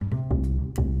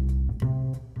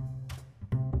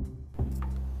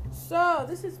So,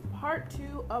 this is part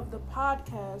 2 of the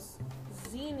podcast,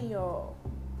 Xenial.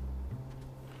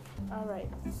 Alright,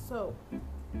 so,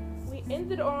 we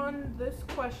ended on this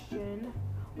question.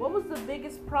 What was the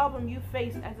biggest problem you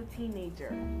faced as a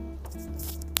teenager?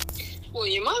 Well,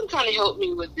 your mom kind of helped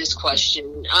me with this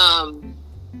question. I'm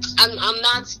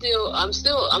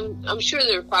sure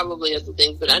there are probably other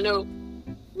things, but I know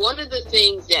one of the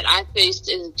things that I faced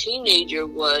as a teenager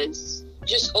was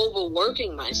just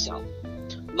overworking myself.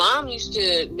 Mom used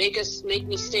to make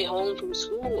me stay home from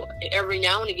school every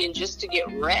now and again just to get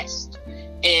rest.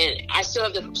 And I still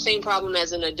have the same problem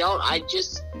as an adult. I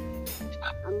guess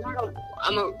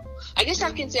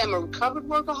I can say I'm a recovered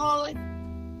workaholic,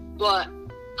 but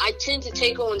I tend to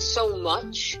take on so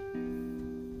much.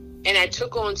 And I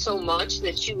took on so much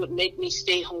that she would make me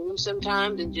stay home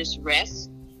sometimes and just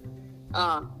rest.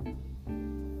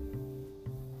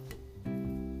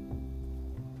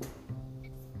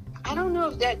 I don't know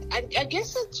if that, I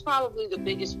guess that's probably the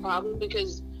biggest problem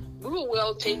because we were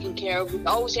well taken care of. We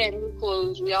always had new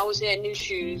clothes. We always had new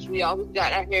shoes. We always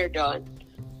got our hair done.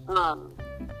 So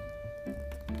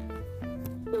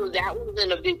that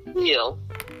wasn't a big deal.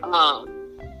 I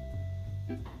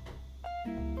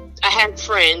had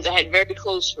friends. I had very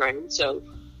close friends. So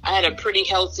I had a pretty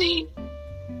healthy,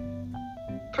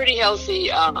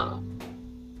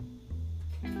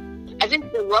 I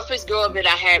think the roughest go of it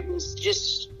I had was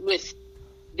just with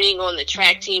being on the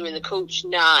track team and the coach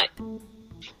not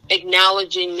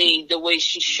acknowledging me the way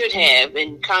she should have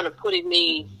and kind of putting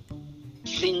me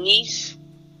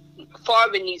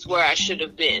far beneath where I should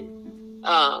have been.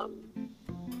 I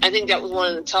think that was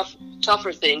one of the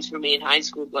tougher things for me in high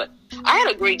school, but I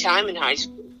had a great time in high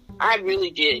school. I really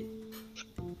did.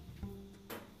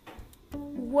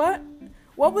 What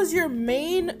was your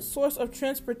main source of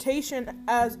transportation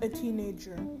as a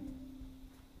teenager?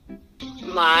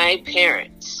 My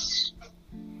parents.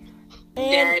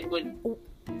 And Dad would...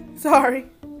 Sorry.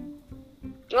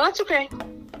 Well, that's okay.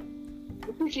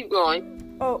 We can keep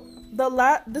going. Oh,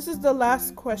 this is the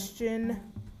last question.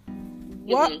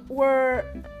 What were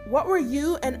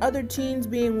you and other teens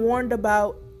being warned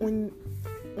about when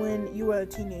you were a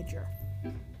teenager?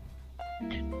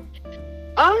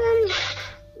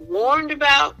 Warned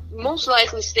about most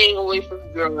likely staying away from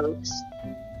drugs.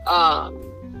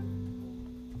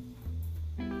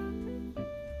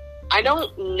 I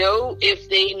don't know if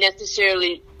they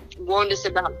necessarily warned us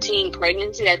about teen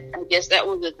pregnancy. I guess that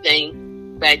was a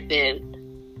thing back then.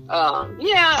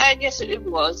 Yeah, I guess it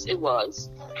was.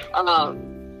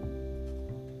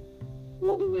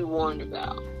 What were we warned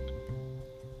about?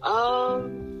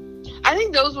 I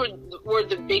think those were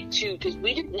the big two because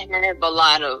we didn't have a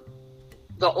lot of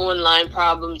the online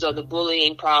problems or the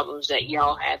bullying problems that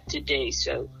y'all have today.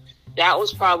 So that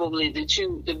was probably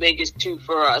the biggest two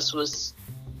for us was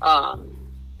that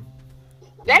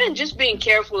and just being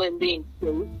careful and being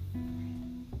safe.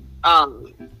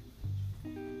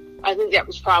 I think that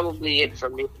was probably it for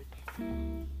me.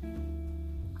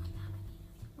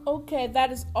 Okay,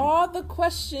 that is all the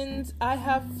questions I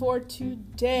have for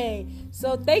today.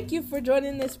 So thank you for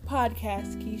joining this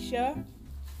podcast, Keisha.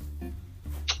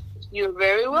 You're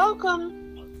very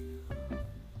welcome.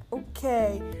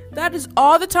 Okay, that is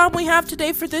all the time we have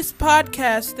today for this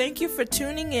podcast. Thank you for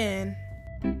tuning in.